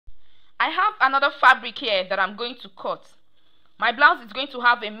I have another fabric here that I'm going to cut. My blouse is going to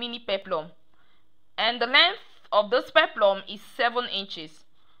have a mini peplum, and the length of this peplum is 7 inches.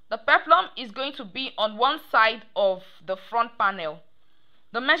 The peplum is going to be on one side of the front panel.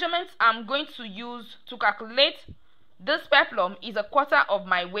 The measurements I'm going to use to calculate this peplum is 1/4 of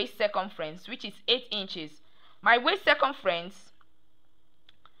my waist circumference, which is 8 inches. My waist circumference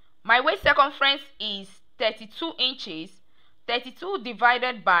is 32 inches. 32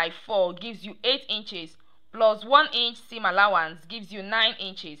 divided by 4 gives you 8 inches, plus 1 inch seam allowance gives you 9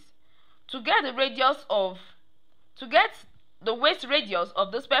 inches. To get the waist radius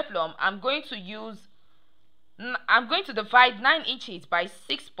of this peplum, I'm going to divide 9 inches by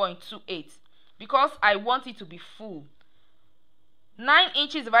 6.28 because I want it to be full. 9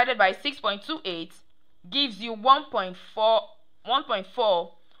 inches divided by 6.28 gives you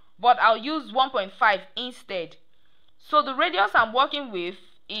 1.4, but I'll use 1.5 instead. So the radius I'm working with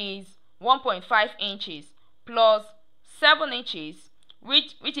is 1.5 inches plus 7 inches,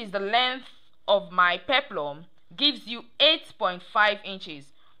 which is the length of my peplum, gives you 8.5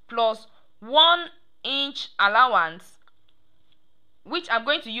 inches plus 1 inch allowance, which I'm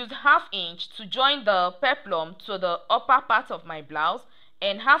going to use 1/2 inch to join the peplum to the upper part of my blouse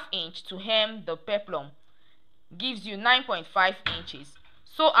and 1/2 inch to hem the peplum, gives you 9.5 inches.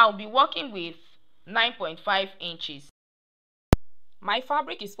 So I'll be working with 9.5 inches. My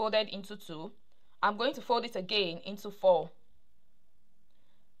fabric is folded into 2. I'm going to fold it again into 4.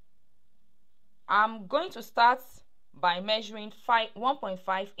 I'm going to start by measuring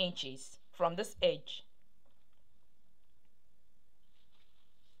 1.5 inches from this edge.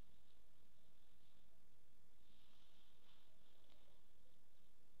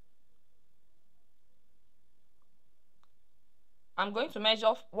 I'm going to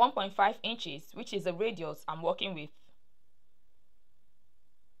measure 1.5 inches, which is the radius I'm working with.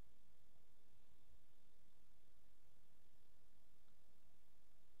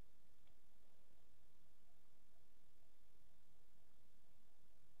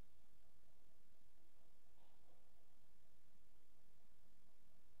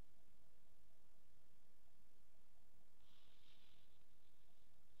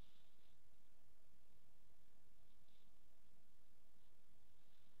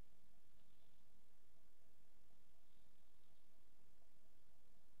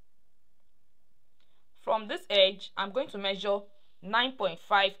 From this edge, I'm going to measure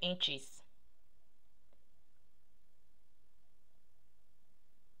 9.5 inches.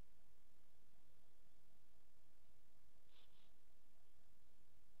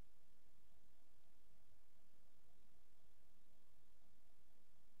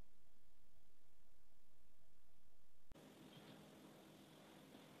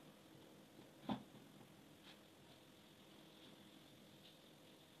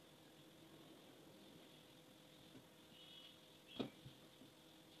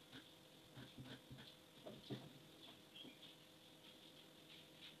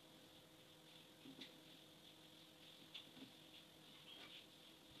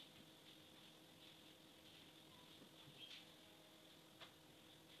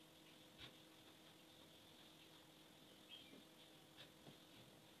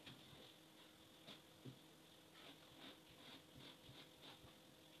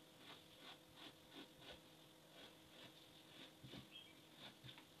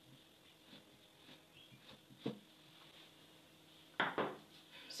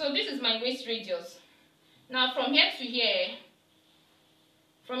 So this is my waist radius. Now from here to here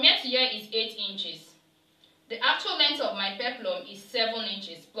is 8 inches. The actual length of my peplum is 7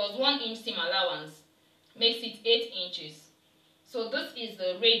 inches plus 1 inch seam allowance makes it 8 inches. So this is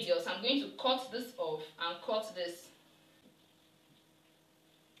the radius. I'm going to cut this off and cut this.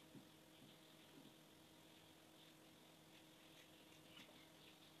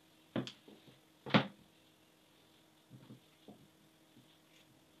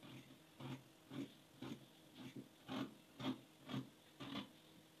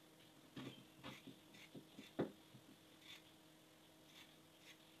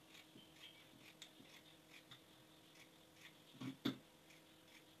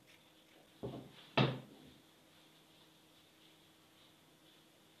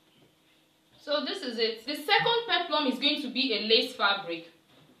 So this is it. The second peplum is going to be a lace fabric,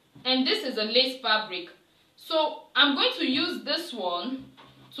 and this is a lace fabric. So I'm going to use this one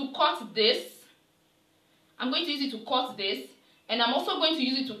to cut this. I'm going to use it to cut this, and I'm also going to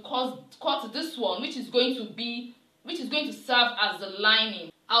use it to cut this one, which is going to serve as the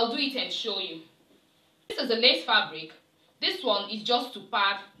lining. I'll do it and show you. This is a lace fabric. This one is just to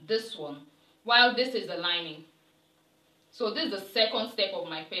pad this one, while this is the lining. So this is the second step of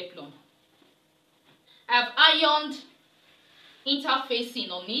my peplum. I've ironed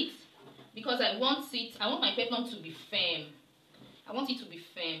interfacing on it because I want my peplum to be firm. I want it to be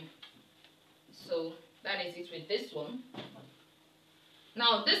firm. So that is it with this one.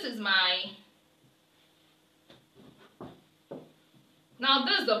 Now this is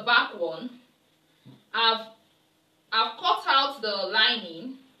the back one. I've cut out the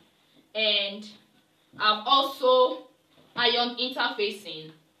lining and I've also ironed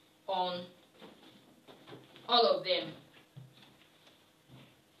interfacing on all of them.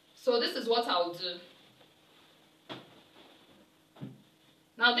 So this is what I'll do.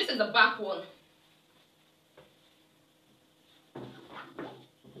 Now this is the back one.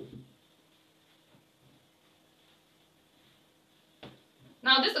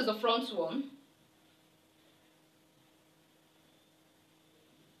 Now this is the front one.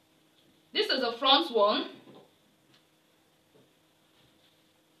 This is the front one.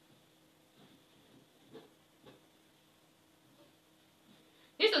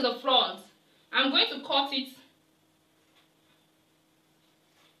 This is the front. I'm going to cut it.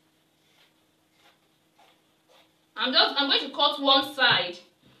 I'm going to cut one side.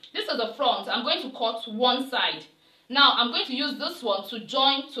 This is the front. I'm going to cut one side. Now I'm going to use this one to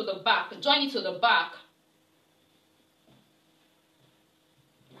join to the back. Join it to the back.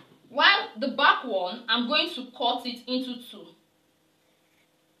 While the back one, I'm going to cut it into two.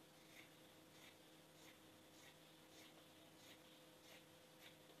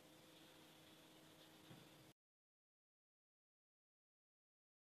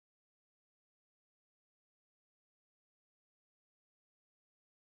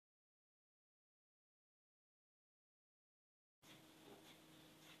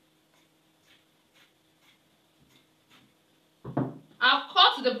 I've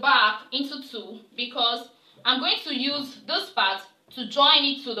cut the back into two because I'm going to use this part to join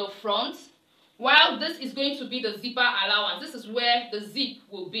it to the front, while this is going to be the zipper allowance. This is where the zip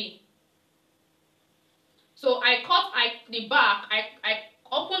will be. So I cut the back, I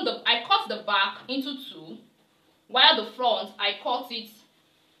cut the back into two, while the front I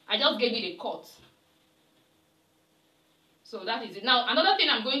just gave it a cut. So that is it. Now another thing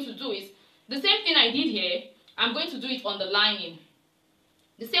I'm going to do is the same thing I did here. I'm going to do it on the lining.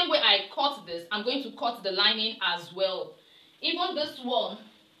 The same way I cut this, I'm going to cut the lining as well. Even this one,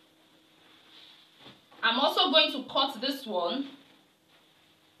 I'm also going to cut this one.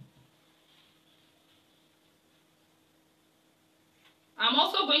 I'm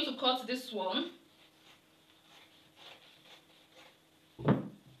also going to cut this one.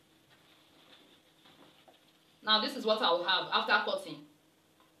 Now this is what I will have after cutting.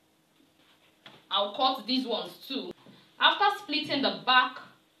 I'll cut these ones too. After splitting the back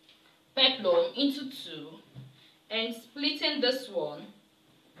peplum into two and splitting this one,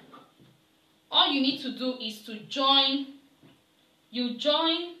 all you need to do is to join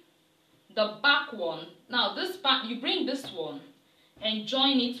the back one. Now this part, you bring this one and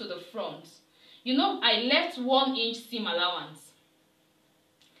join it to the front. You know, I left 1 inch seam allowance,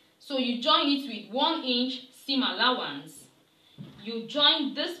 so you join it with 1 inch seam allowance. You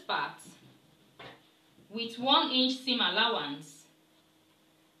join this part with 1 inch seam allowance,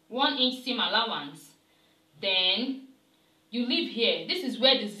 1 inch seam allowance. Then you leave here. This is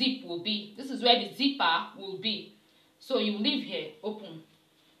where the zip will be. This is where the zipper will be. So you leave here open.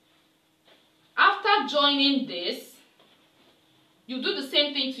 After joining this, you do the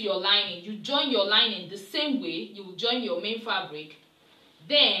same thing to your lining. You join your lining the same way you will join your main fabric.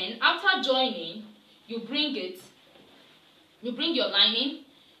 Then after joining, you bring your lining.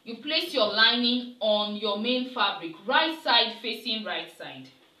 You place your lining on your main fabric, right side facing right side,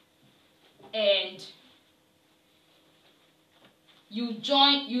 and you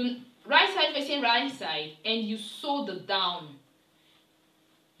right side facing right side, and you sew the down.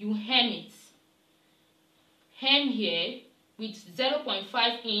 You hem it. Hem here with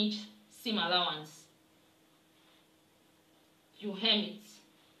 0.5 inch seam allowance. You hem it.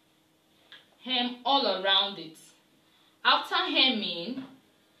 Hem all around it. After hemming,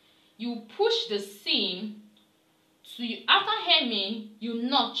 you push the seam after hemming, you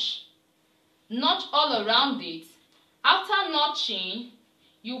notch all around it. After notching,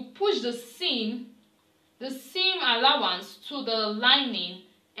 you push the seam allowance to the lining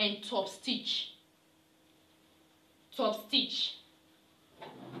and top stitch.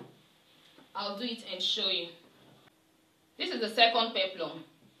 I'll do it and show you. This is the second peplum.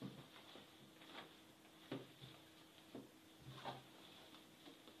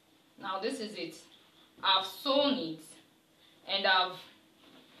 Now this is it. I've sewn it and I've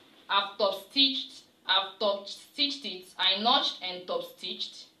top stitched it. I notched and top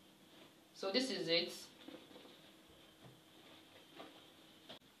stitched. So this is it.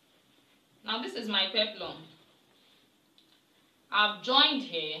 Now this is my peplum. I've joined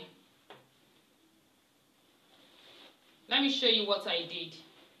here. Let me show you what I did.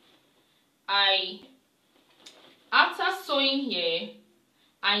 After sewing here,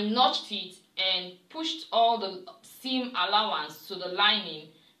 I notched it and pushed all the seam allowance to the lining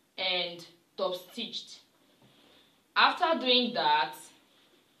and top stitched. After doing that,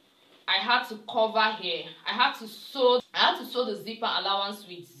 I had to cover here. I had to sew the zipper allowance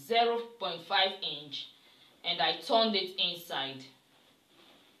with 0.5 inch and I turned it inside.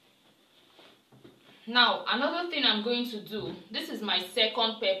 Now another thing I'm going to do, this is my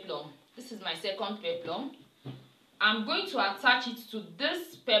second peplum. I'm going to attach it to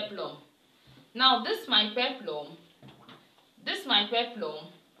this peplum. Now this is my peplum. This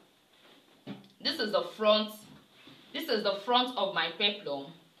is the front. This is the front of my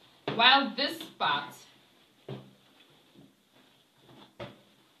peplum. While this part,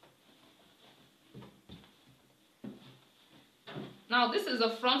 now this is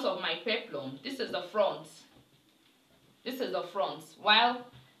the front of my peplum. This is the front. While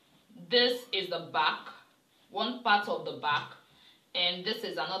this is the back, one part of the back, and this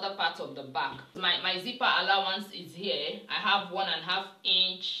is another part of the back. My zipper allowance is here. I have 1.5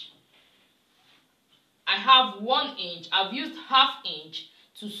 inch. I have 1 inch. I've used 1/2 inch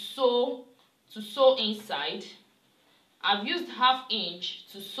to sew inside. I've used 1/2 inch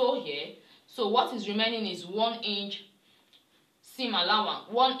to sew here. So what is remaining is 1 inch seam allowance,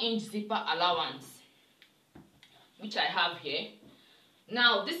 1 inch zipper allowance, which I have here.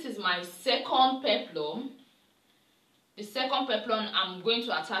 Now this is my second peplum. The second peplum I'm going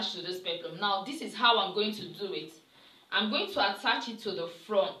to attach to this peplum. Now this is how I'm going to do it. I'm going to attach it to the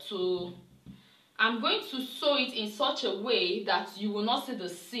front. I'm going to sew it in such a way that you will not see the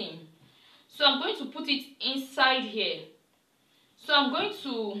seam. So I'm going to put it inside here. So I'm going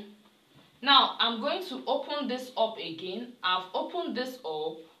to open this up again. I've opened this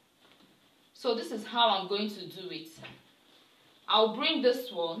up. So this is how I'm going to do it. I'll bring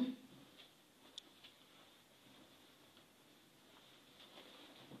this one.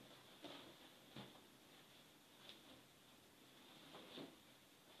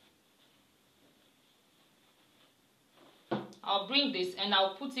 I'll bring this and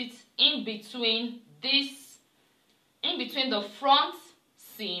I'll put it in between the front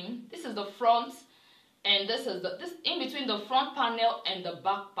seam. This is the front, and this is in between the front panel and the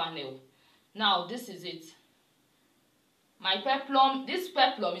back panel. Now this is it. My peplum, this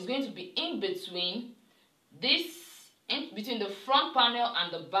peplum is going to be in between the front panel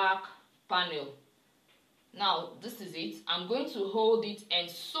and the back panel. Now this is it. I'm going to hold it and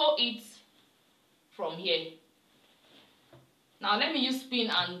sew it from here. Now let me use pin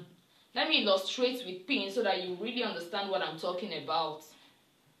and let me illustrate with pin so that you really understand what I'm talking about.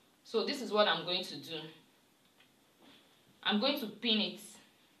 So this is what I'm going to do. I'm going to pin it.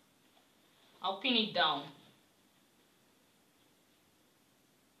 I'll pin it down.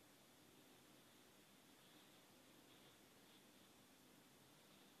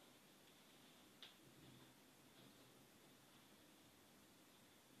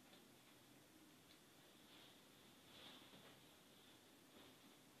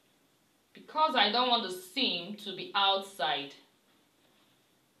 Because I don't want the seam to be outside.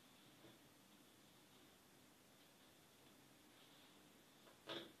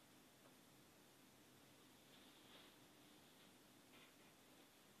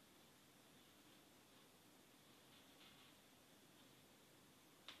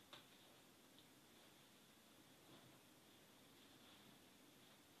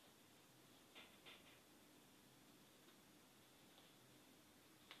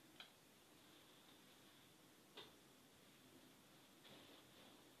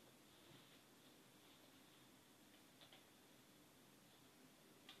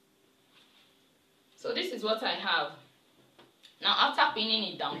 So this is what I have. Now after pinning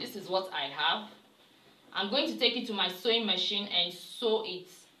it down, this is what I have. I'm going to take it to my sewing machine and sew it.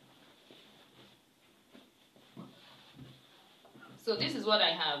 So this is what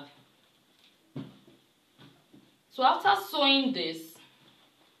I have. So after sewing this,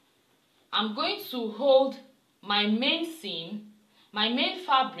 I'm going to hold my main seam, my main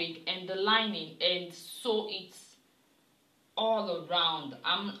fabric and the lining and sew it all around.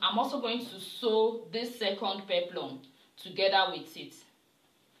 I'm also going to sew this second peplum together with it.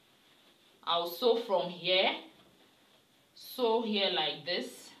 I'll sew from here, sew here like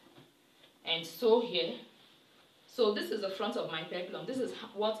this, and sew here. So this is the front of my peplum. This is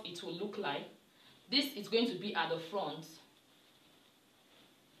what it will look like. This is going to be at the front.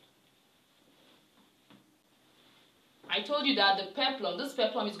 I told you that the peplum, this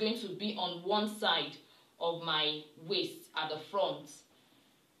peplum is going to be on one side of my waist at the front.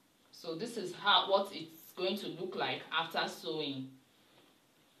 So this is what it's going to look like after sewing.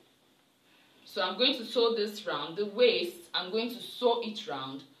 So I'm going to sew this round. The waist, I'm going to sew it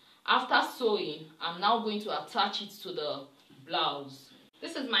round. After sewing, I'm now going to attach it to the blouse.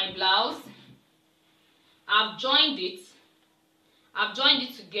 This is my blouse. I've joined it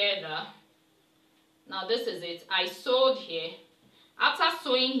together. Now this is it. I sewed here. After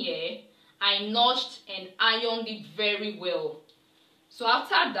sewing here, I notched and ironed it very well. So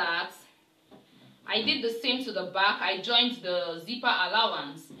after that, I did the same to the back. I joined the zipper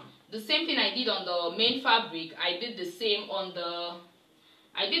allowance. The same thing I did on the main fabric, I did the same on the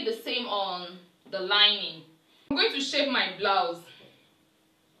lining. I'm going to shape my blouse.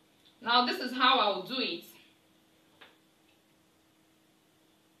 Now this is how I'll do it.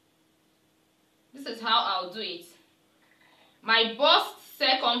 This is how I'll do it. My bust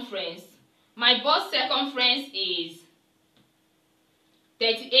circumference is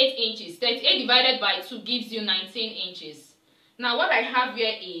 38 inches. 38 divided by 2 gives you 19 inches. Now what I have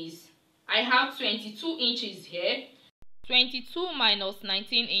here is, I have 22 inches here. 22 minus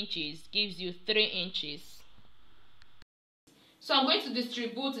 19 inches gives you 3 inches. So I'm going to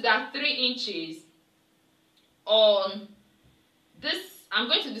distribute that 3 inches on this. I'm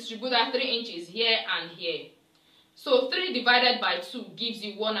going to distribute that 3 inches here and here. So 3 divided by 2 gives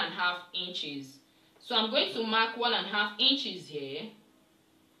you 1.5 inches. So I'm going to mark 1.5 inches here,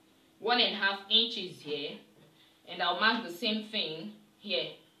 1.5 inches here, and I'll mark the same thing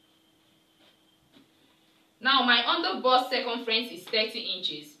here. Now my under bust circumference is 30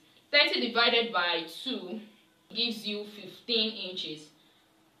 inches. 30 divided by 2 gives you 15 inches.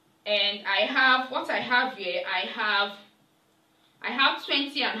 And I have here, I have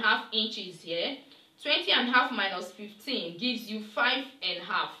 20.5 inches here. 20.5 minus 15 gives you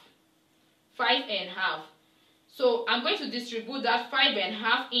 5.5. 5.5. So I'm going to distribute that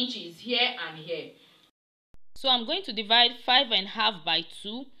 5.5 inches here and here. So I'm going to divide 5.5 by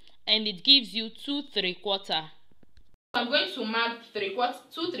 2, and it gives you 2 3/4. I'm going to mark 2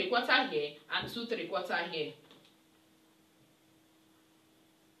 3/4 here and 2 3/4 here.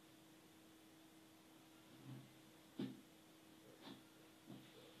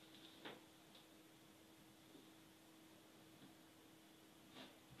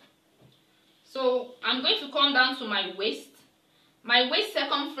 So I'm going to come down to my waist. My waist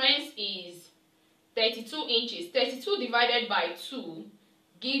circumference is 32 inches. 32 divided by 2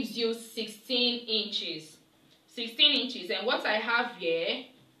 gives you 16 inches. 16 inches. And what I have here,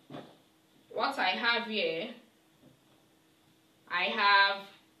 I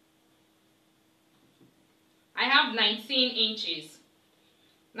have 19 inches.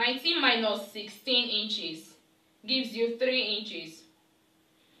 19 minus 16 inches gives you 3 inches.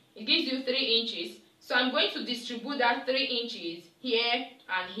 It gives you 3 inches. So I'm going to distribute that 3 inches here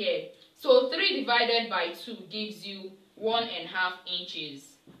and here. So 3 divided by 2 gives you 1.5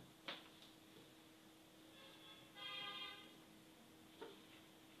 inches.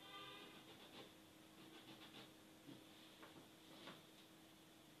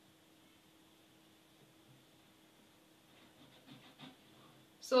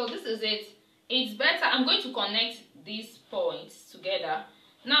 So this is it. It's better, I'm going to connect these points together.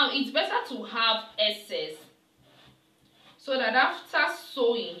 Now it's better to have excess so that after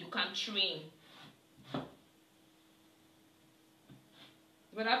sewing you can trim.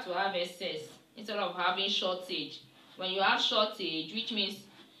 It's better to have excess instead of having shortage. When you have shortage, which means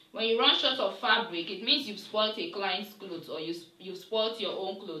when you run short of fabric, it means you've spoiled a client's clothes or you've spoiled your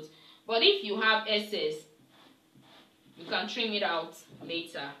own clothes. But if you have excess, you can trim it out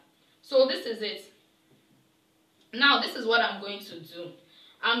later. So this is it. Now this is what I'm going to do.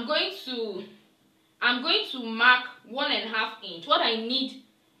 I'm going to mark 1.5 inch. What I need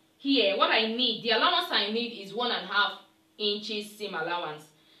here, the allowance I need is 1.5 inches seam allowance.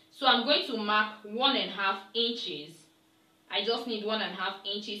 So I'm going to mark 1.5 inches. I just need 1.5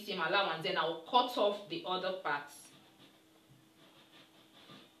 inches seam allowance. Then I'll cut off the other parts.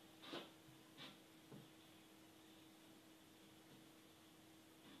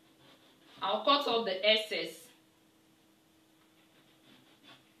 I'll cut off the excess.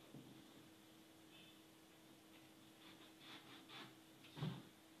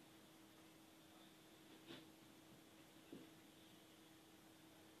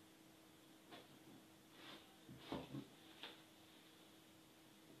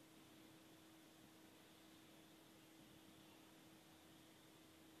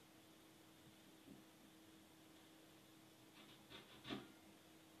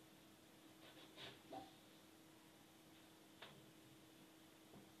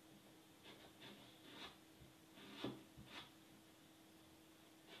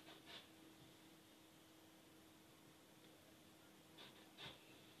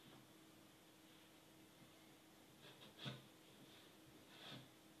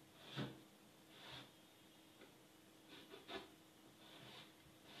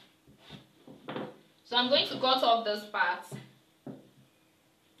 So I'm going to cut off this part.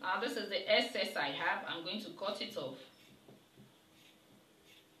 Now this is the excess I have. I'm going to cut it off.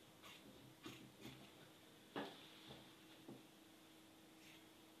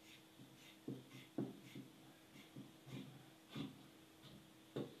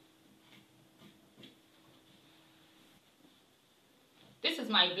 This is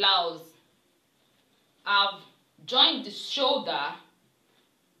my blouse. I've joined the shoulder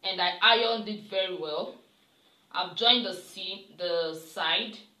and I ironed it very well. I've joined the seam, the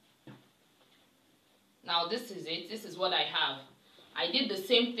side. Now this is it. This is what I have. I did the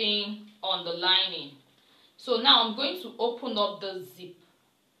same thing on the lining. So now I'm going to open up the zip.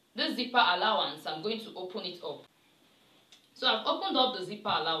 This zipper allowance, I'm going to open it up. So I've opened up the zipper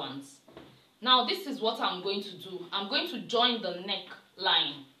allowance. Now this is what I'm going to do. I'm going to join the neck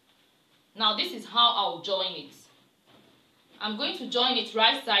line. Now this is how I'll join it. I'm going to join it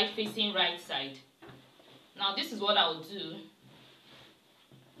right side facing right side. Now this is what I'll do.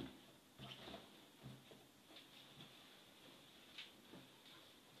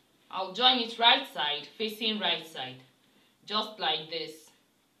 I'll join it right side facing right side, just like this.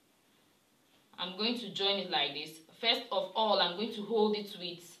 I'm going to join it like this. First of all, I'm going to hold it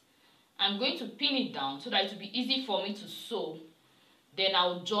with, I'm going to pin it down so that it will be easy for me to sew. Then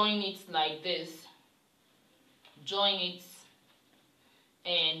I'll join it like this. Join it,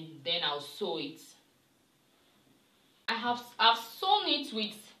 and then I'll sew it. I've sewn it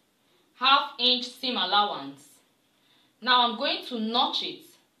with 1/2 inch seam allowance. Now I'm going to notch it.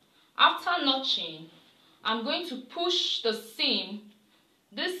 After notching, I'm going to push the seam,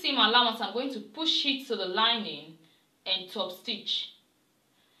 this seam allowance, I'm going to push it to the lining and top stitch.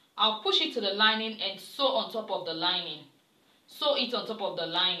 I'll push it to the lining and sew on top of the lining. Sew it on top of the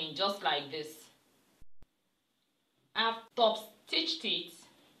lining just like this. I've top stitched it.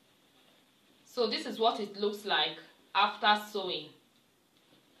 So this is what it looks like after sewing.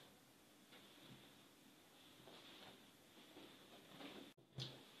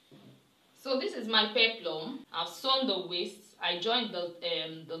 So this is my peplum. I've sewn the waist. I joined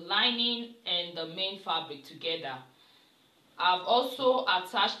the lining and the main fabric together. I've also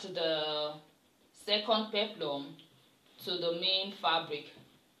attached the second peplum to the main fabric.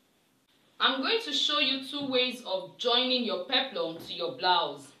 I'm going to show you 2 ways of joining your peplum to your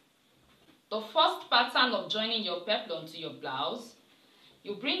blouse. The first pattern of joining your peplum to your blouse,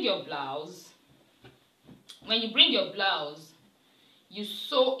 you bring your blouse. When you bring your blouse, you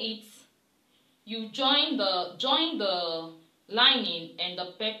sew it. You join the lining and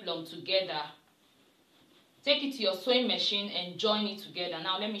the peplum together. Take it to your sewing machine and join it together.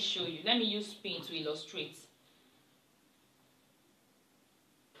 Now let me show you. Let me use pin to illustrate.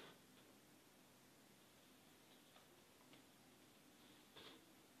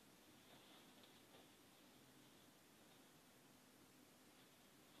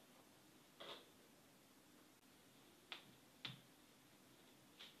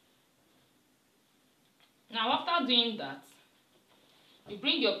 Now after doing that, you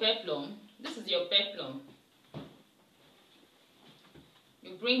bring your peplum. This is your peplum.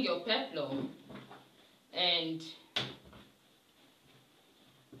 You bring your peplum and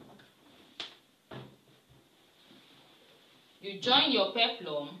you join your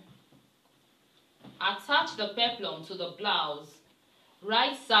peplum, attach the peplum to the blouse,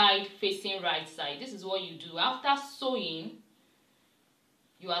 right side facing right side. This is what you do. After sewing,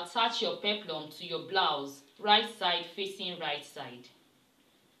 you attach your peplum to your blouse, right side facing right side.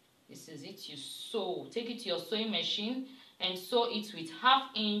 This is it. You sew. Take it to your sewing machine and sew it with 1/2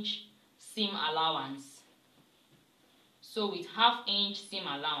 inch seam allowance. Sew with 1/2 inch seam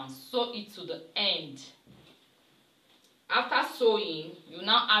allowance. Sew it to the end. After sewing, you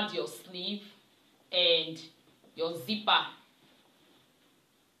now add your sleeve and your zipper.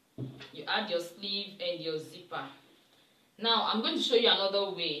 You add your sleeve and your zipper. Now I'm going to show you another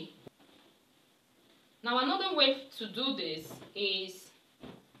way. Now another way to do this is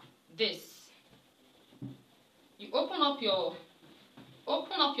this. You open up your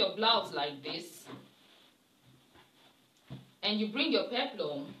blouse like this, and you bring your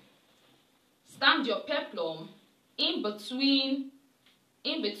peplum, stand your peplum in between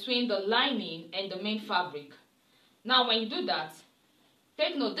the lining and the main fabric. Now when you do that,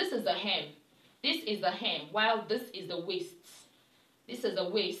 take note, this is the hem. This is the hem, while this is the waist. This is the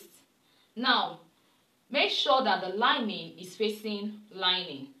waist. Now, make sure that the lining is facing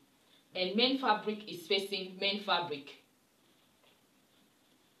lining and main fabric is facing main fabric.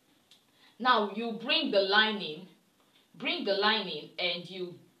 Now, you bring the lining and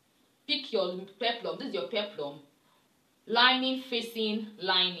you pick your peplum. This is your peplum. Lining facing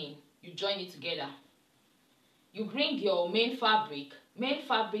lining. You join it together. you bring your main fabric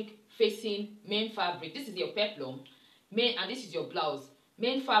facing main fabric. This is your peplum, main, and this is your blouse.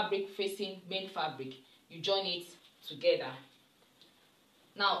 Main fabric facing main fabric. You join it together.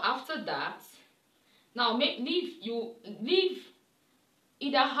 Now after that, now leave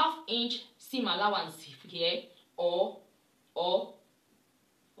either ½ inch seam allowance here or ¼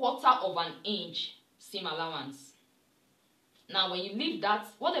 seam allowance. Now when you leave that,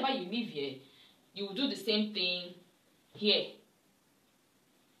 whatever you leave here, you will do the same thing here.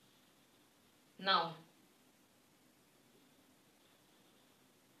 Now,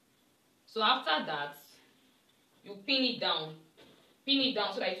 so after that, you pin it down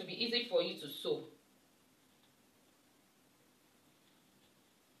so that it will be easy for you to sew.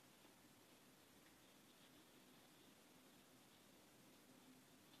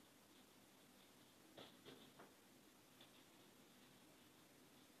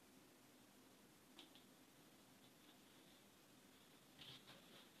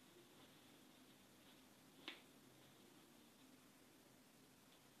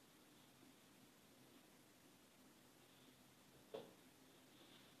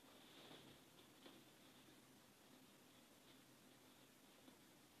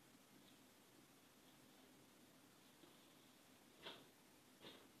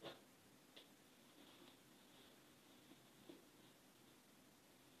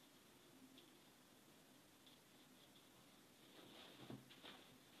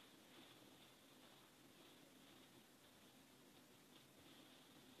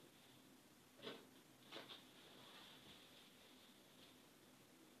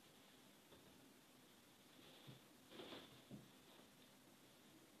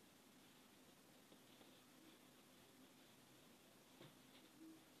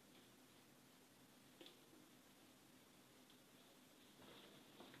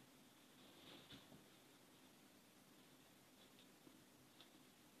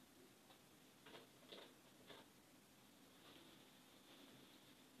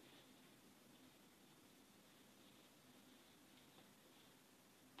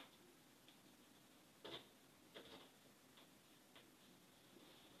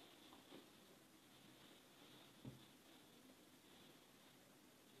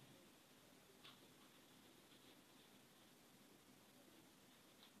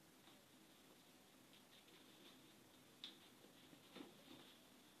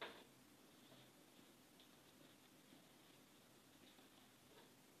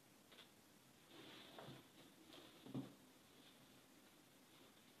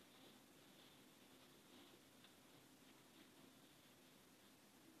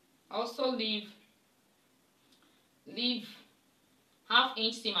 Also leave ½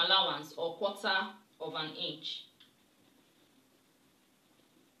 inch seam allowance or ¼ inch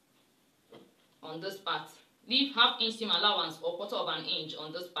on this part. Leave ½ inch seam allowance or ¼ inch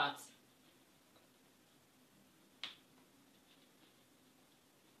on this part.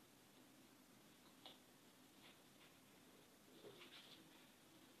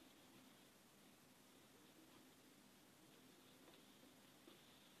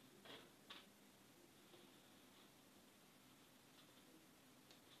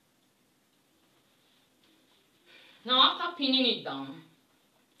 Now after pinning it down,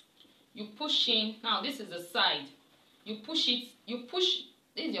 you push in. Now this is the side. You push, this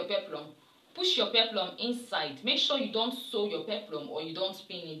is your peplum. Push your peplum inside. Make sure you don't sew your peplum or you don't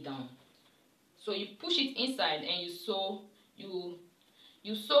pin it down. So you push it inside and you sew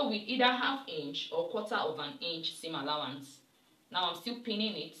with either ½ inch or ¼ inch seam allowance. Now I'm still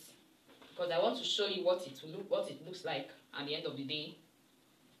pinning it because I want to show you what it looks like at the end of the day.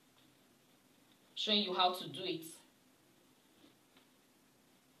 Showing you how to do it.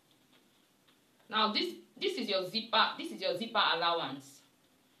 Now this is your zipper. This is your zipper allowance.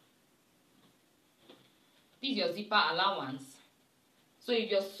 This is your zipper allowance. So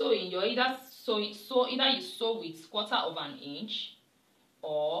if you're sewing, you're either you sew with ¼ inch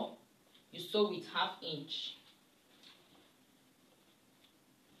or you sew with ½ inch.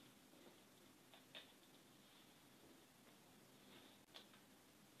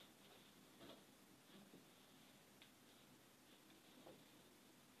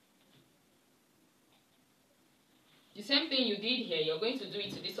 The same thing you did here, you're going to do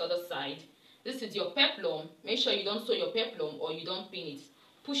it to this other side. This is your peplum. Make sure you don't sew your peplum or you don't pin it.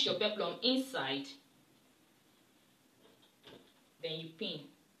 Push your peplum inside. Then you pin.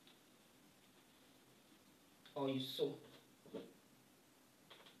 Or you sew.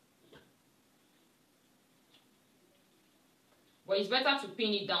 But it's better to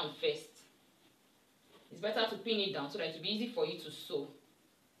pin it down first. It's better to pin it down so that it will be easy for you to sew.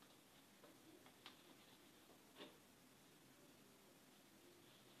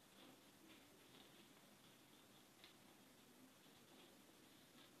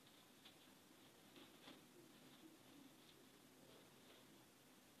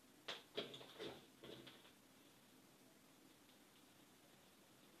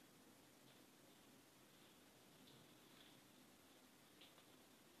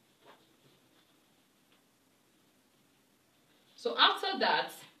 So after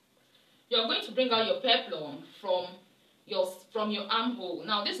that, you're going to bring out your peplum from your armhole.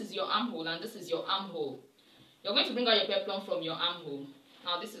 Now this is your armhole and this is your armhole. You're going to bring out your peplum from your armhole.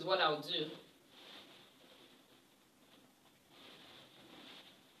 Now this is what I'll do.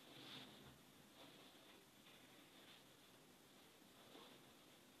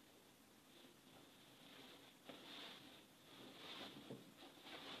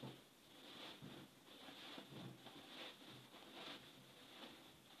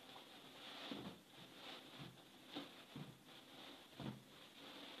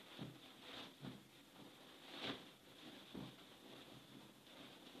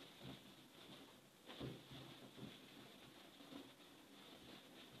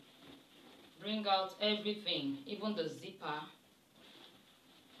 Bring out everything, even the zipper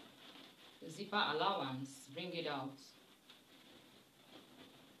allowance, bring it out.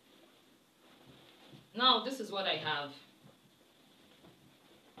 Now this is what I have.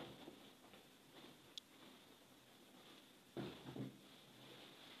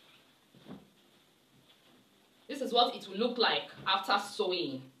 This is what it will look like after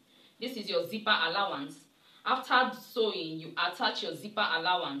sewing. This is your zipper allowance. After sewing, you attach your zipper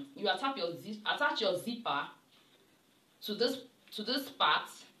allowance. You attach your zipper to this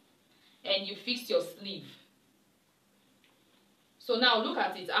part, and you fix your sleeve. So now look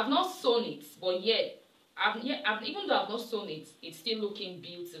at it. I've not sewn it, but yet, even though I've not sewn it, it's still looking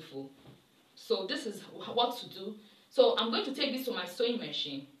beautiful. So this is what to do. So I'm going to take this to my sewing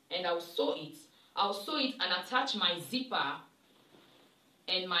machine, and I'll sew it. I'll sew it and attach my zipper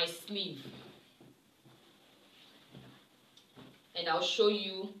and my sleeve. And I'll show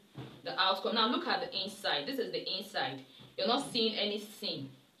you the outcome. Now look at the inside. This is the inside. You're not seeing any seam.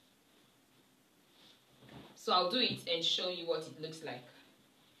 So I'll do it and show you what it looks like.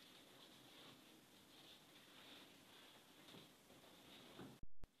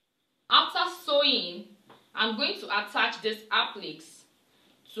 After sewing, I'm going to attach this appliques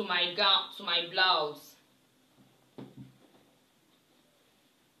to my gown, to my blouse.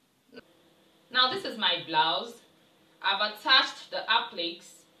 Now this is my blouse. I've attached the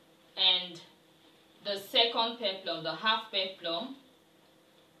appliques and the second peplum, the half peplum.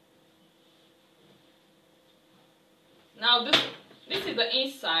 Now this is the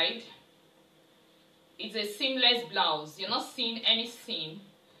inside. It's a seamless blouse. You're not seeing any seam.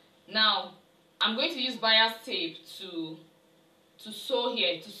 Now I'm going to use buyer's tape to sew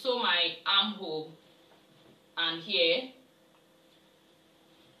here, to sew my armhole and here.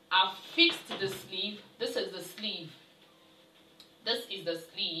 I've fixed the sleeve. This is the sleeve. This is the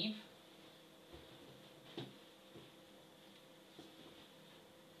sleeve.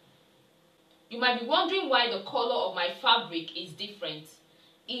 You might be wondering why the color of my fabric is different.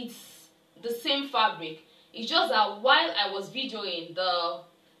 It's the same fabric. It's just that while I was videoing, the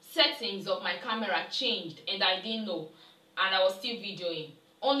settings of my camera changed and I didn't know, and I was still videoing,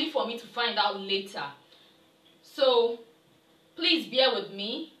 only for me to find out later. So please bear with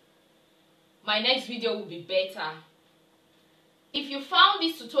me. My next video will be better. If you found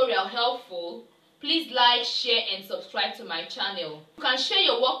this tutorial helpful, please like, share and subscribe to my channel. You can share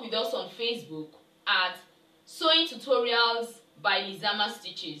your work with us on Facebook at Sewing Tutorials by Lizama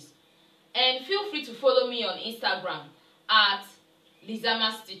Stitches. And feel free to follow me on Instagram at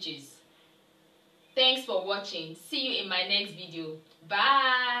Lizama Stitches. Thanks for watching. See you in my next video.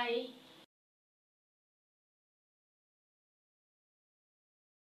 Bye.